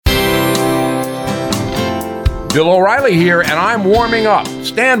Bill O'Reilly here, and I'm warming up.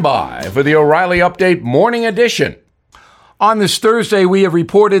 Stand by for the O'Reilly Update Morning Edition. On this Thursday, we have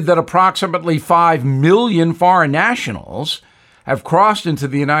reported that approximately 5 million foreign nationals have crossed into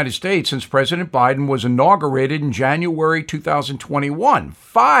the United States since President Biden was inaugurated in January 2021.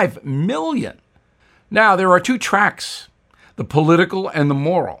 5 million. Now, there are two tracks, the political and the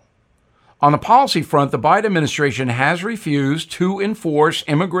moral. On the policy front, the Biden administration has refused to enforce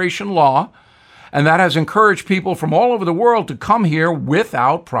immigration law, and that has encouraged people from all over the world to come here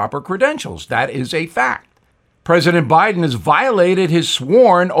without proper credentials. That is a fact. President Biden has violated his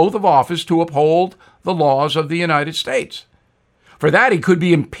sworn oath of office to uphold the laws of the United States. For that, he could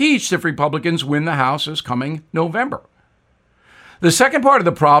be impeached if Republicans win the House this coming November. The second part of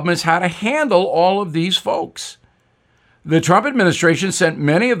the problem is how to handle all of these folks. The Trump administration sent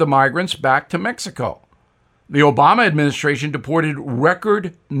many of the migrants back to Mexico. The Obama administration deported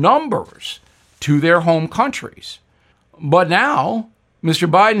record numbers to their home countries. But now, Mr.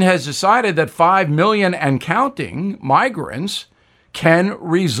 Biden has decided that 5 million and counting migrants can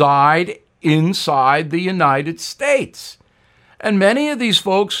reside inside the United States. And many of these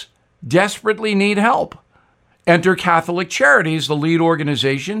folks desperately need help. Enter Catholic Charities, the lead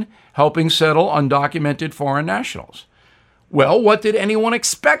organization helping settle undocumented foreign nationals. Well, what did anyone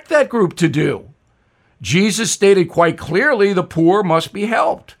expect that group to do? Jesus stated quite clearly the poor must be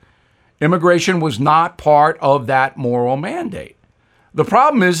helped. Immigration was not part of that moral mandate. The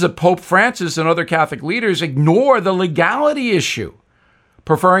problem is that Pope Francis and other Catholic leaders ignore the legality issue,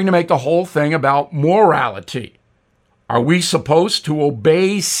 preferring to make the whole thing about morality. Are we supposed to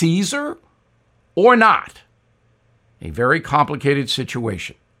obey Caesar or not? A very complicated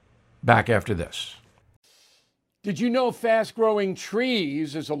situation. Back after this. Did you know Fast Growing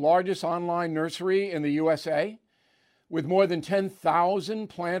Trees is the largest online nursery in the USA? With more than 10,000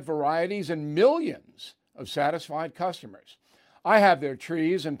 plant varieties and millions of satisfied customers. I have their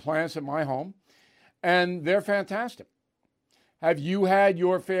trees and plants at my home, and they're fantastic. Have you had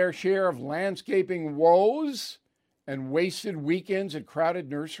your fair share of landscaping woes and wasted weekends at crowded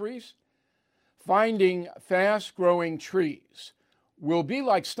nurseries? Finding Fast Growing Trees will be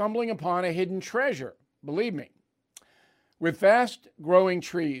like stumbling upon a hidden treasure, believe me. With Fast Growing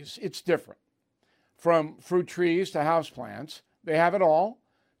Trees, it's different. From fruit trees to houseplants, they have it all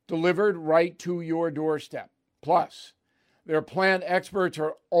delivered right to your doorstep. Plus, their plant experts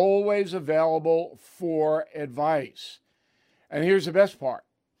are always available for advice. And here's the best part.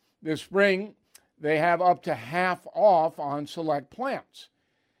 This spring, they have up to half off on select plants.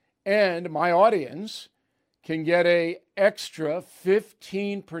 And my audience can get an extra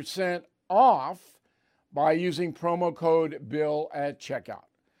 15% off by using promo code BILL at checkout.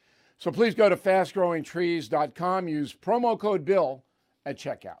 So please go to fastgrowingtrees.com. Use promo code BILL at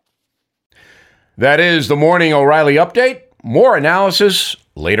checkout. That is the Morning O'Reilly Update. More analysis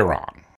later on.